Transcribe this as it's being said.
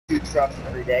2 trucks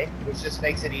every day, which just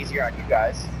makes it easier on you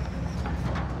guys.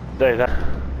 Hey, that.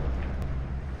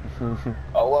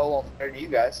 Oh well, compared to you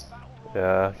guys.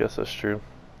 Yeah, I guess that's true.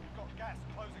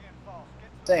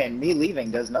 Saying me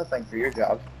leaving does nothing for your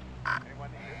job. I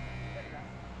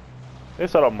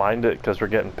guess I don't mind it because we're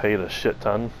getting paid a shit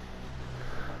ton.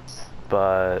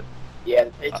 But Yeah,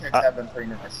 the paychecks have been pretty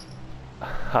nice.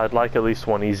 I'd like at least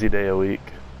one easy day a week.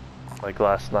 Like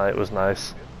last night was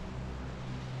nice.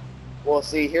 Well,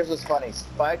 see, here's what's funny.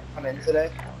 If I had come in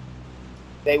today,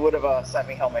 they would have sent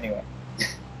me home anyway.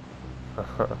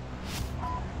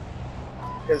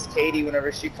 Because Katie,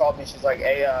 whenever she called me, she's like,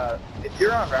 hey, if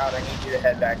you're en route, I need you to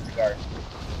head back to Guard.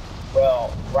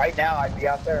 Well, right now I'd be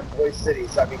out there in Boise City,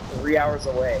 so I'd be 3 hours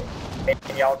away.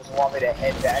 And y'all just want me to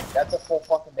head back? That's a full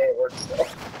fucking day of work still.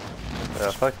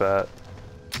 Yeah, fuck that.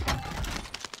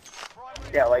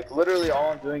 Yeah, like literally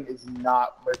all I'm doing is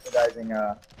not merchandising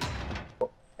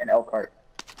an Elkhart.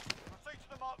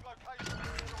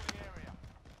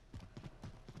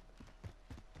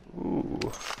 Ooh.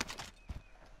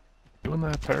 Doing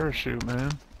that parachute,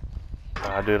 man.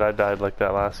 Ah, dude, I died like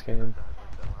that last game.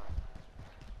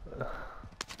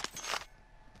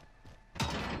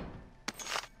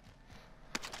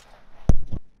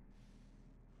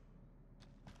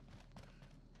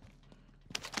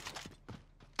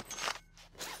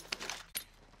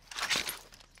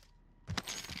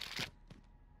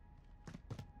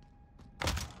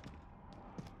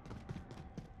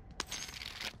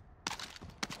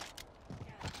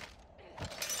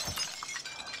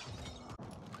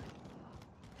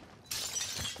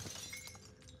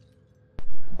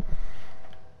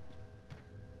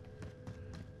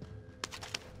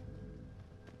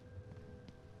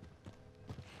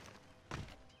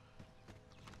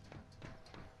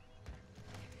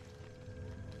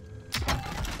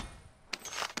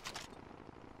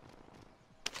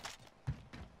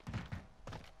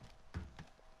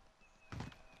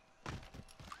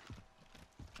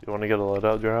 You want to get a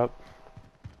loadout drop?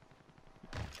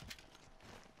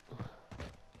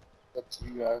 Up to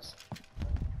you guys.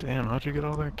 Damn, how'd you get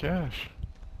all that cash?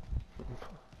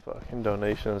 Fucking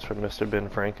donations from Mr. Ben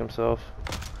Frank himself.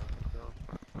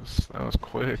 That was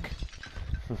quick.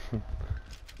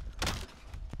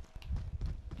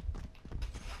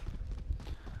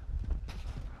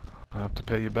 I'll have to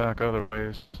pay you back other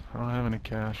ways. I don't have any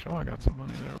cash. Oh, I got some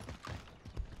money there.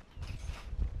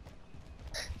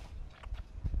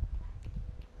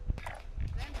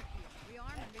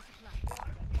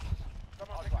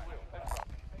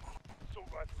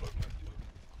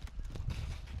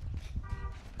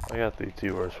 I got the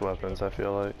 2 worst weapons, I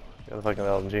feel like. Got a fucking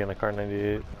LMG and a Kar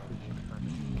 98.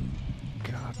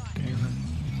 God damn it.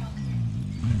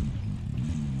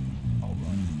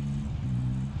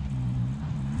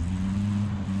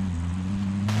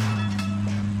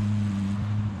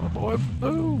 Oh boy,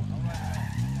 boo!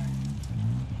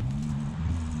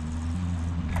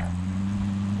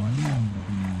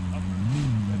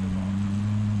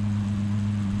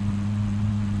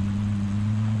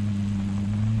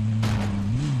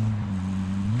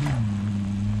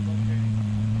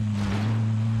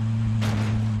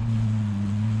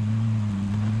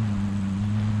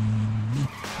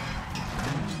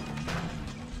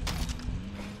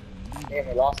 Damn,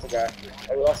 we lost a guy.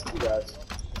 Oh, we lost 2 guys.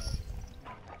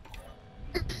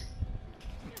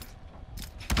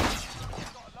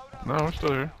 No, we're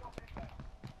still here.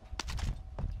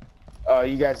 Oh,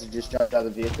 you guys have just jumped out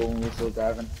of the vehicle when we were still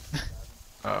driving.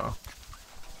 Oh.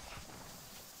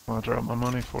 I'll drop my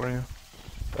money for you.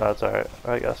 Oh, that's alright.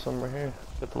 I got some right here.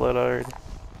 Got the loadout already.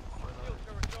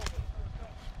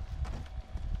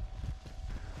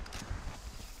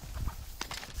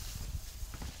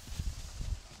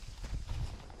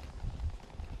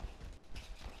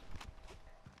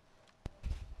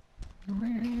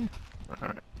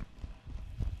 Alright.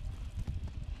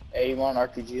 Hey, you want an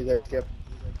RPG there, Skip?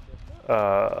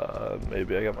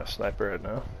 Maybe I got my sniper right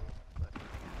now.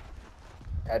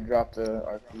 I dropped a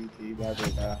RPG to you guys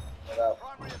right now.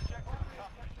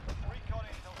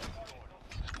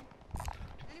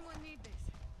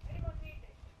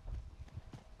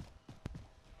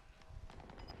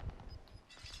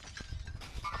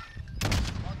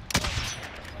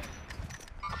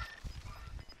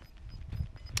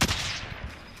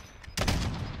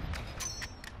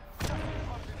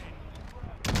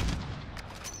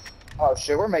 Oh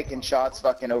shit, we're making shots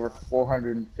fucking over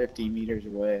 450 meters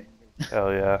away.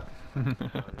 Hell yeah.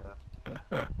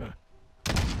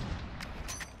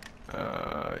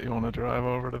 You want to drive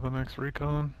over to the next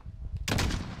recon?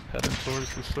 Heading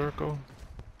towards the circle?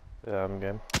 Yeah, I'm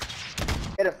game.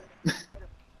 Hit him.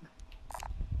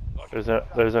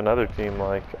 There's another team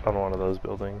like on one of those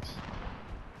buildings.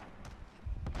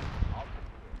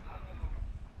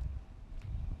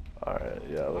 Alright,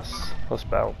 yeah, let's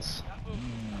bounce.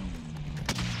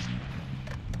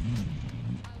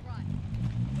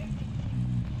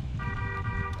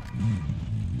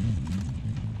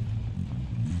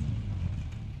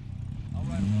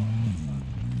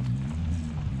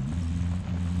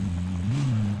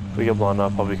 If we get blown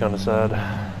up, I'll be kinda sad.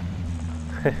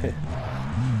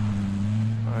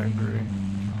 I agree.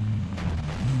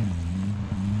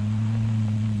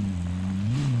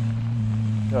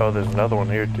 Oh, there's another one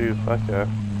here too. Fuck yeah.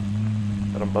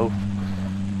 Got them both.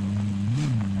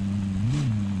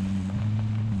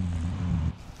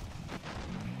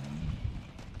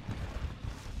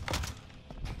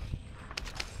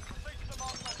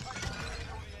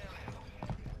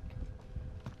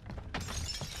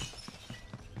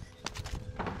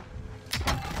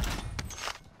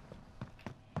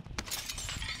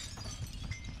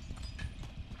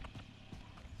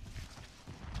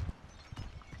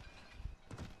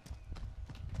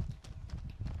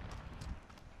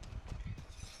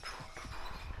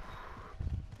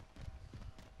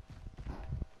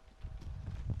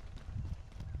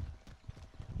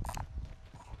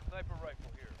 Sniper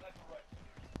rifle here.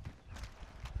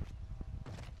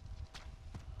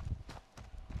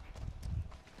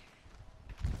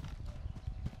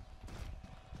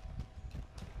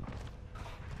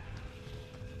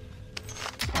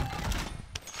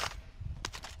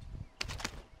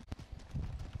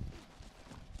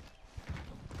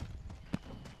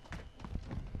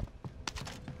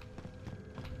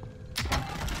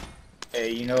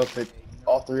 Hey, you know if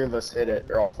all three of us hit it,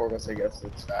 or all four of us, I guess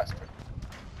it's faster.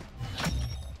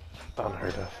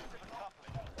 Unheard of.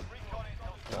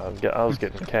 I was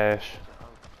getting cash.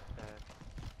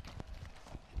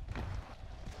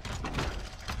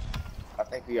 I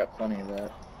think we got plenty of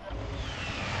that.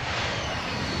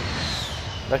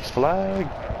 Next flag.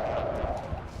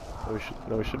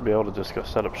 We should be able to just go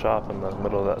set up shop in the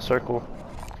middle of that circle.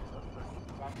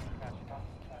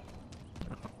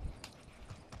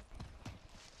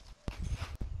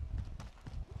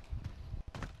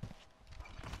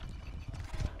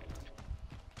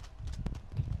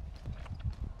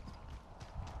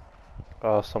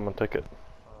 Oh, someone took it.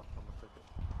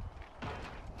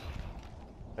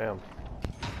 Damn.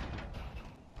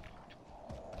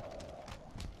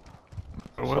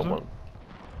 Where was Someone.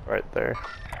 Right there.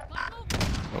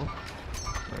 Oh,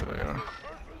 there they are.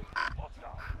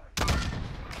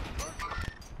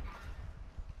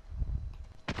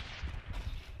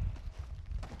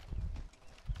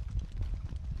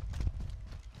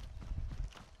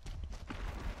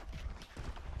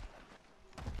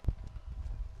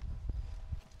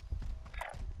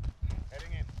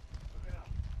 Heading in.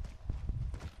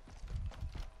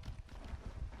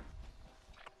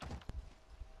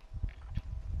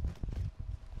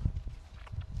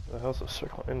 The hell's a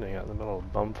circle ending out in the middle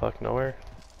of bumfuck nowhere?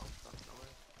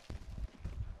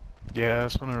 Yeah,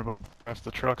 that's when everybody pass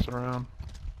the trucks around.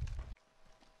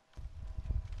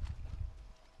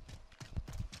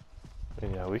 I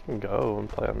mean, yeah, we can go and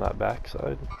play on that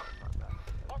backside.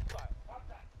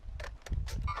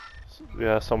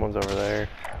 Yeah, someone's over there.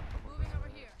 Moving over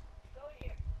here.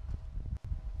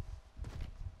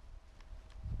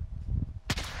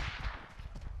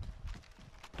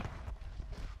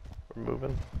 We're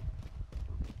moving.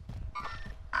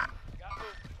 Got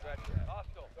moved. Stretcher.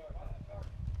 Hostile.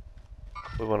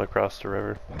 We went across the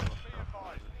river. Be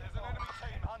advised. There's an enemy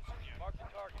team hunting you. Mark the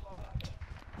target.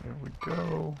 There we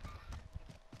go.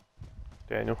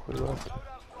 Daniel, we left.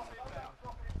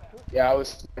 Yeah, I was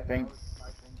sniping.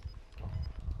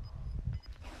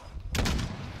 Target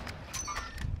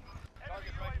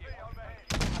right here. Overhead.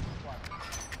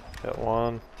 Hit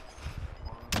one.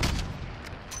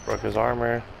 Broke his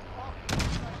armor.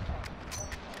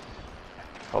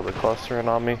 Oh, they're clustering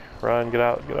on me. Run, get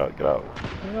out, get out, get out.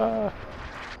 Ah.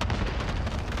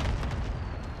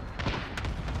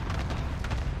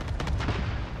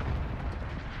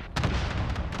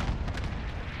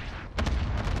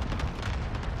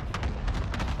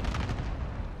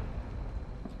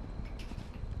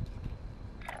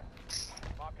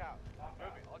 Mark out.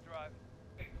 Moving. I'll drive.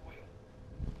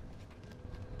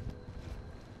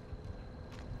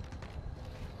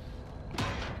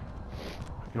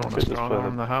 You want Okay, to just strong put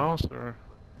arm it- the house, or?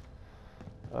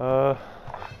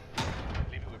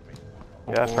 Leave it with me.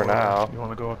 Yeah, for Or now. You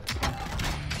want to go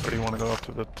up, or do you want to go up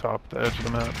to the top, the edge of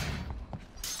the map?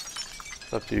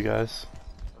 It's up to you guys.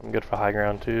 I'm good for high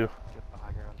ground too.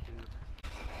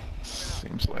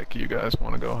 Seems like you guys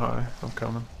want to go high. I'm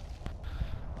coming.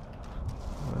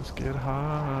 Let's get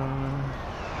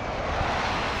high.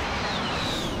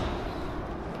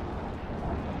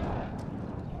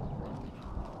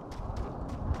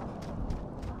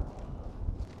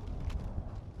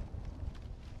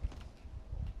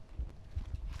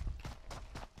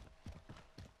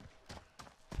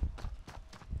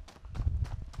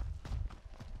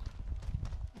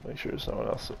 Make sure there's no one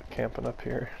else camping up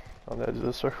here on the edge of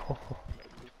the circle.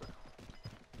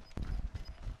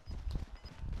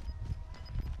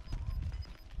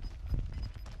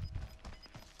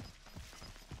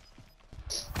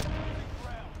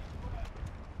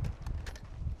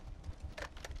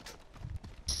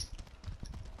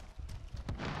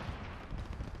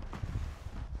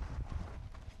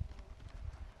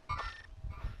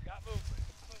 Got movement.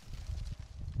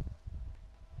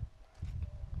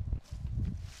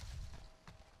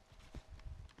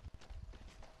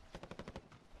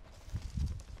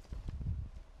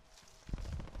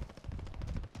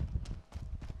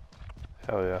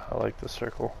 Hell yeah, I like this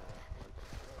circle.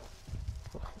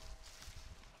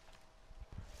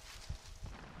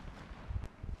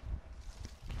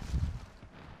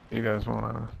 You guys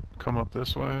wanna come up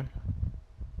this way?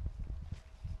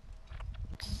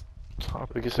 It's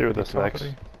top. We can see where this next.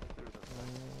 toppity.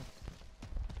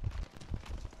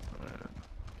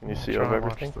 Can you We'll see try over and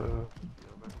watch everything?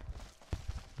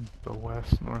 the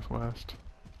west, northwest.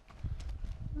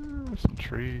 There's some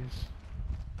trees.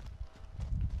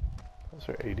 Those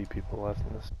are 80 people left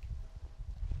in this.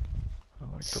 I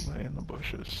like to lay in the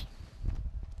bushes.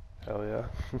 Hell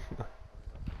yeah.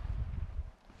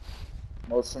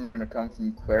 Most of them are gonna come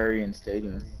from Quarry and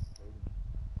Stadium.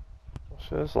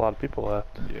 Shit, there's a lot of people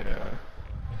left. Yeah.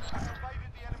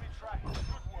 Evaded the enemy track. Good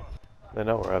work. They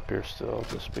know we're up here still,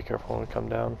 just be careful when we come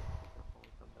down.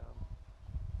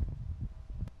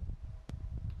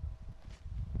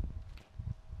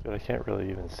 Dude, I can't really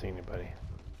even see anybody.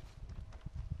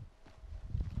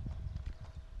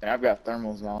 And I've got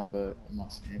thermals now, but I'm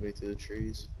not seeing anybody through the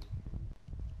trees.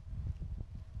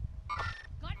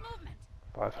 Got movement.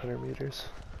 500 meters.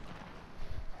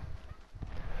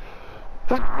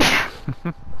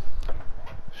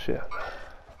 Shit.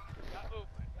 Got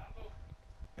movement. Got movement.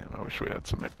 And I wish we had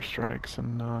some airstrikes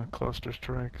and cluster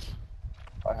strikes.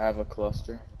 I have a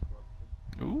cluster.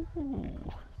 Ooh.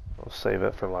 We'll save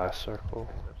it for last circle.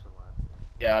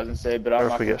 Yeah, I was gonna say, but Or I'm if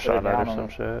not we gonna get put it shot at or down some on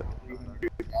shit.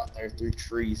 300 down there through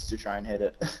trees to try and hit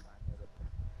it.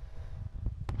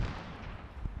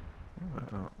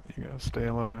 You gotta stay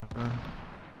alive, man.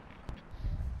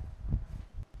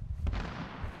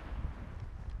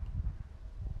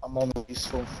 I'm only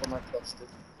useful for my cluster.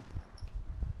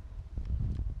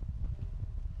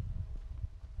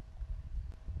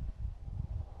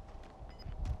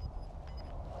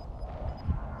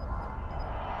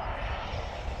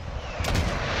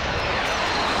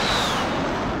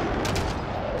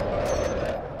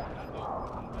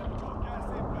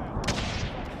 Gas inbound.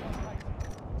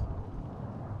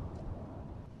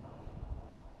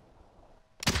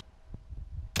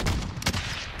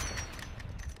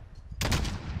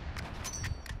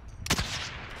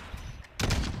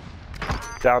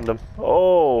 Downed him.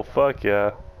 Oh, fuck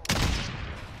yeah.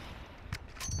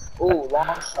 Ooh,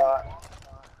 long shot.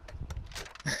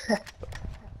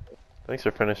 Thanks for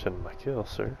finishing my kill,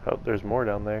 sir. Oh, there's more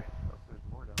down there.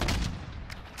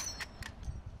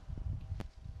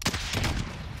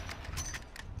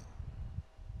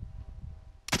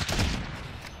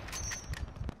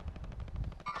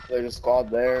 There's a squad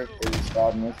there. There's a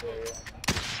squad in this area.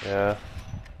 Yeah.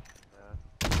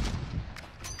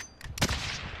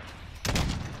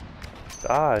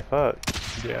 Die, fuck.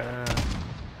 Yeah.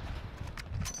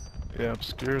 Yeah,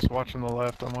 Obscure's watching the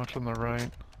left, I'm watching the right.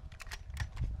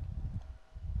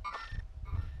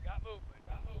 Got movement.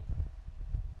 Got movement.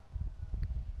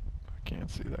 I can't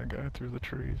see that guy through the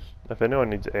trees. If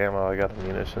anyone needs ammo, I got a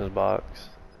munitions box.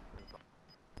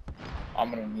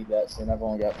 I'm gonna need that soon. I've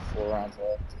only got 4 rounds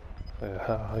left.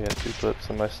 Yeah, I got 2 clips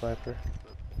in my sniper.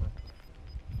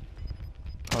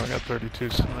 Oh, I got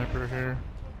 32 sniper here.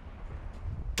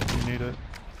 If you need it,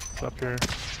 it's up here.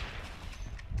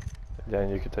 Dan,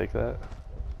 you could take that.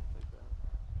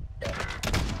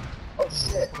 Oh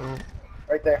shit! Oh,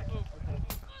 Right there.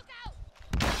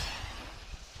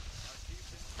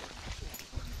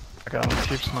 I got him.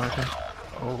 Keep sniping.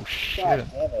 Oh God shit!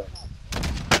 damn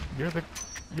it.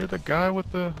 You're the guy with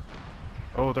the.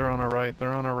 Oh, they're on our right.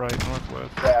 They're on our right,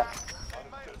 northwest. Yeah.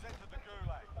 Inmates entered the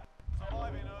gulag.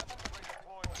 Surviving urgent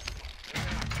redeployment.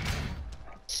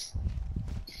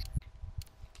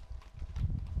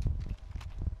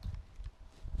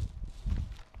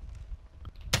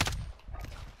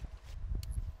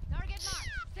 Target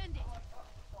marked. Send it.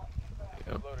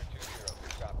 Yep. Loader 2-0.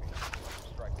 Good copy.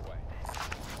 Strike away.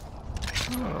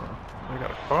 Oh, they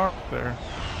got a car up there.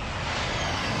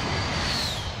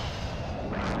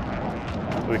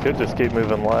 We could just keep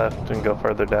moving left and go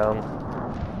further down.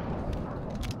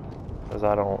 Cause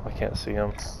I can't see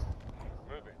him.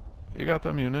 Moving. You got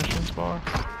the munitions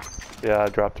box? Yeah, I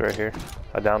dropped right here.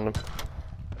 I downed him.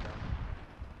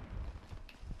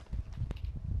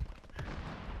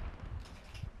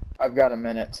 I've got a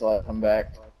minute till I come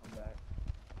back.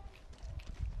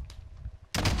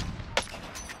 I'm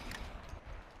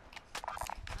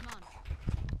on.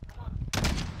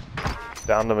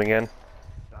 Downed him again.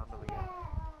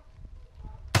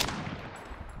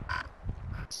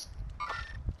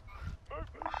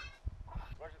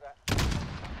 Roger that.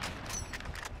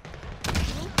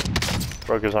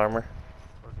 Broke his armor.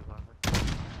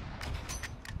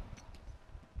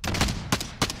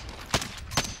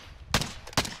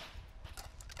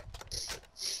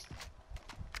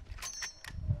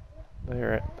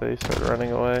 They start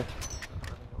running away.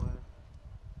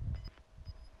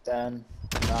 10,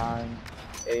 9,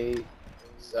 8,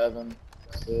 7,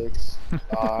 6,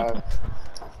 5,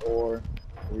 4,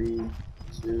 3,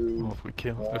 2. Well,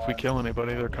 if we kill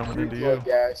anybody, they're coming into Redeploy,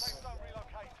 you. guys. Safe zone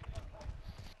relocated.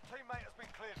 Teammate has been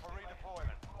cleared for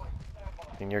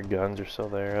redeployment. And your guns are still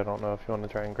there. I don't know if you want to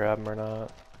try and grab them or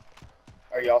not.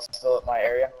 Are y'all still at my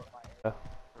area? Yeah.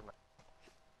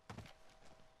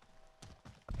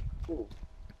 Ooh.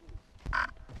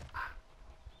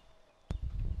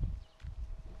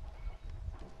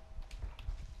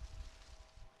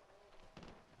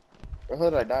 Where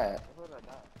did I die at?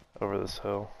 Over this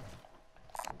hill.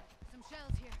 Some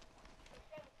shells here.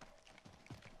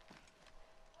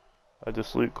 I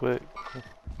just loot quick.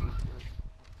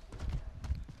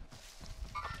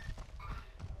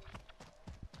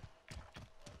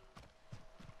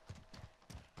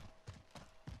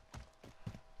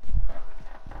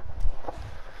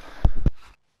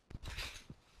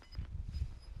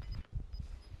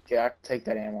 Okay, I can take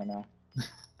that ammo now.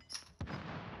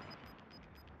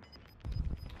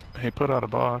 He put out a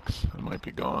box. It might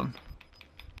be gone.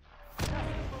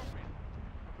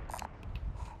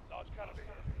 Large caliber.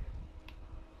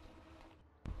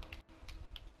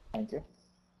 Thank you.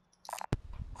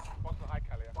 What's the high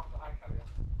caliber?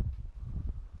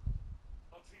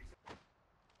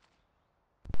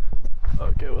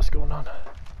 Okay, what's going on?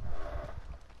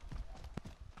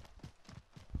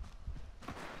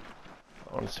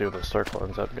 I want to see where the circle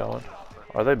ends up going.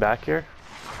 Are they back here?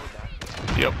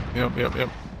 Yep.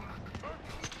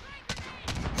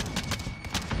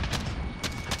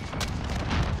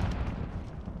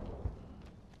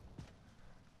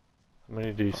 How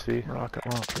many do you see? Rocket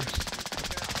launchers.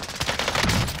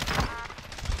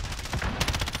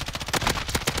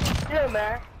 Yeah,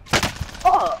 man.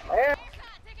 Oh, man.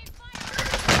 Taking fire.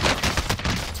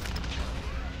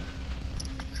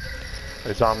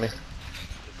 It's on me.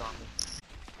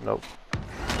 Nope.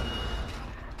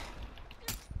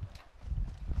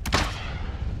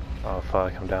 Oh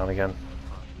fuck, I'm down again.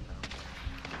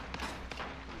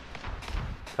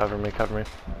 Cover me, cover me.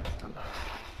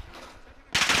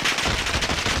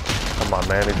 Come on,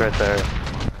 man, he's right there. Survivor,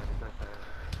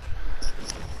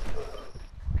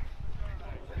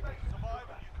 you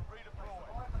can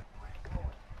redeploy.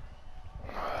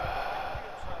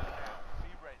 Be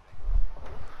ready.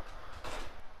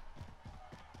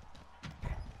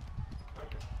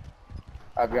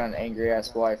 I've got an angry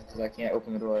ass wife because I can't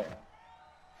open the door.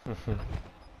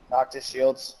 Knocked his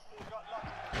shields.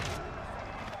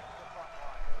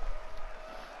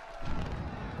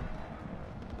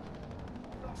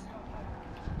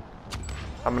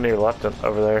 How many are left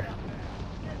over there?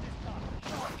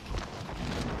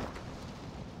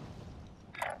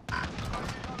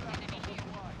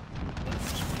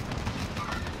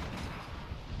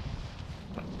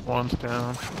 One's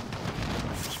down.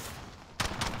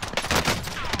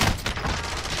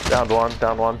 Downed one,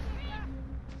 down one.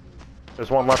 There's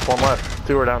one left, one left.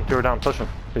 Two are down, push him.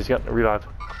 He's getting a revive.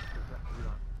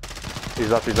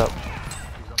 He's up, he's up.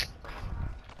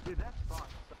 There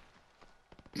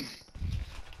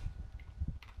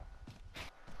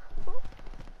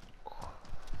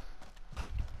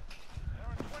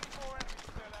are 24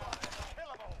 enemies still out there. Kill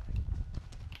them all.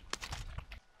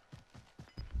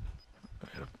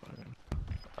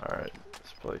 Alright,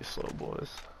 let's play slow,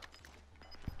 boys.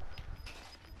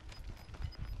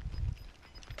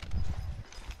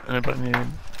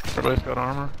 Everybody's got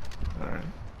armor? Alright.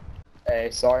 Hey,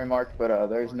 sorry, Mark, but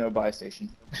there's no buy station.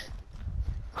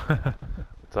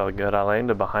 It's all good. I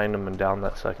landed behind him and down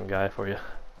that second guy for you.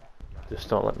 Just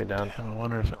don't let me down. Damn, I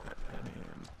wonder if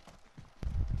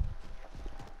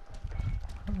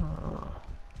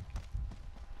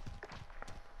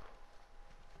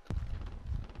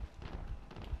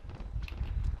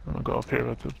I'm gonna go up here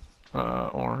with the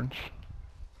orange.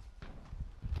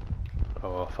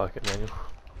 Oh, well, fuck it, man.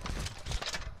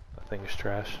 That thing is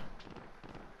trash.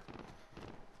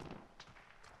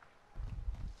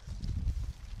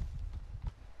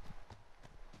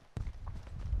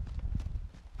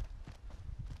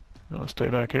 You wanna stay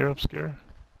back here, obscure?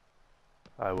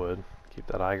 I would. Keep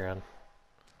that high ground.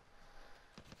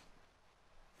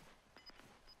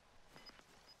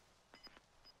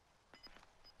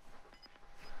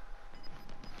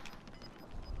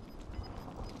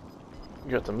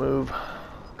 You got to move.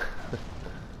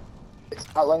 It's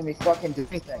not letting me fucking do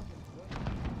anything.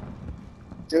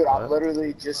 Dude, I'm What?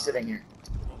 literally just sitting here.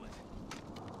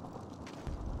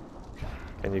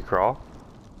 Can you crawl?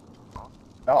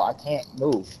 No, I can't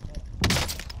move.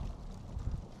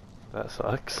 That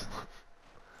sucks.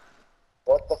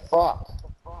 What the fuck?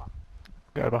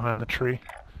 Guy behind the tree.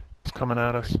 He's coming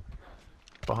at us.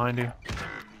 Behind you.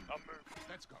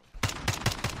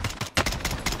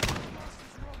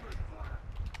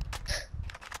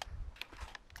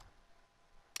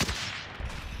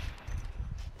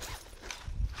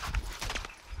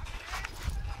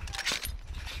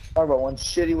 Talk about one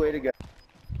shitty way to go.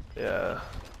 Yeah.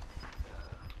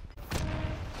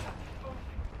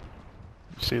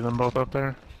 See them both up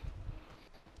there?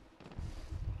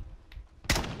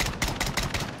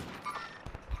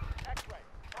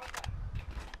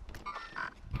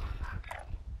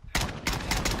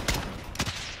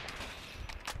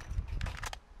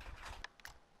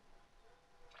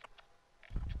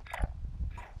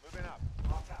 Moving up.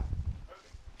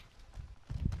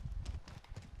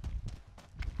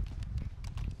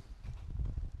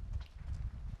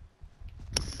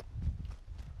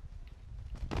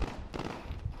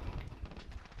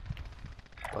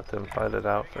 Let them fight it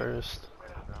out first.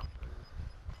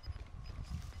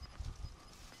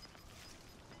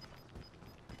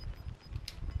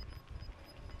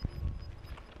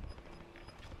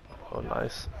 Oh,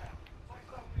 nice.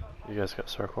 You guys got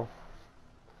circle.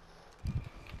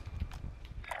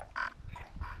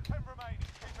 10 remaining.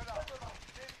 Keep it up.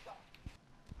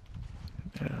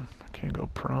 Yeah, I can't go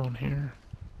prone here.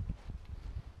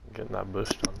 Getting that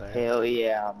boost on there. Hell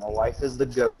yeah, my wife is the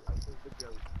goat.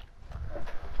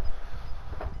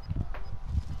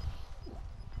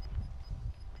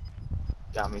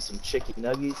 Got me some chicken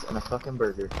nuggies and a fucking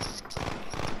burger.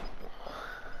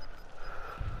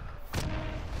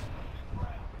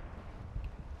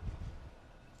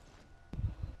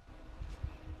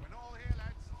 We're not all here,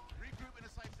 lads. Regroup in a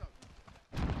safe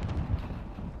zone.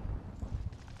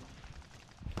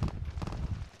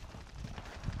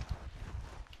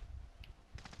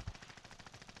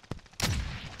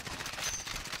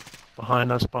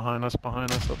 Behind us, behind us,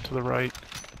 behind us, up to the right.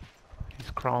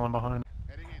 He's crawling behind.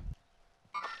 Heading in.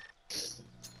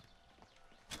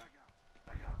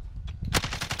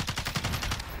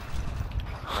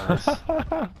 Nice.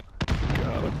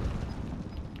 Got him.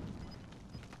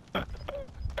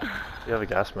 You have a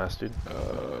gas mask, dude.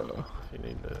 Uh, If you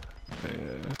need it.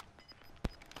 yeah.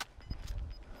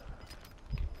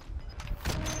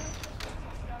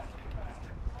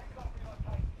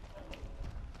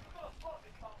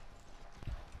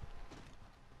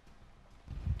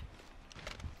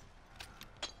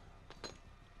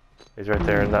 He's right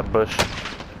there in that bush.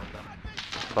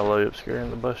 Below you, obscure in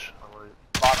the bush.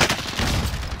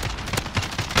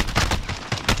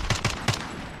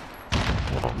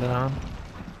 Walk down.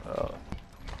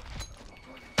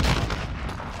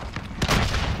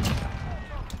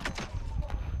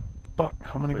 Fuck,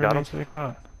 how many We got him. grenades they got?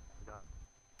 I'm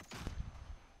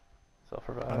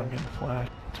Self-revive. getting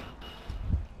flashed.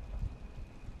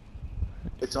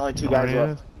 It's only two Oh, guys he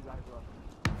left. is?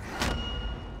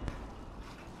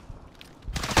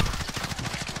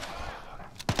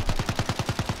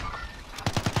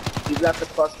 You got the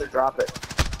cluster, drop it.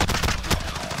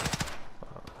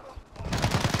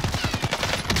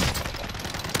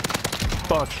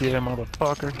 Fuck yeah,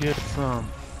 motherfucker, get some.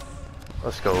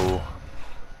 Let's go.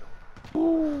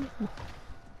 Woo.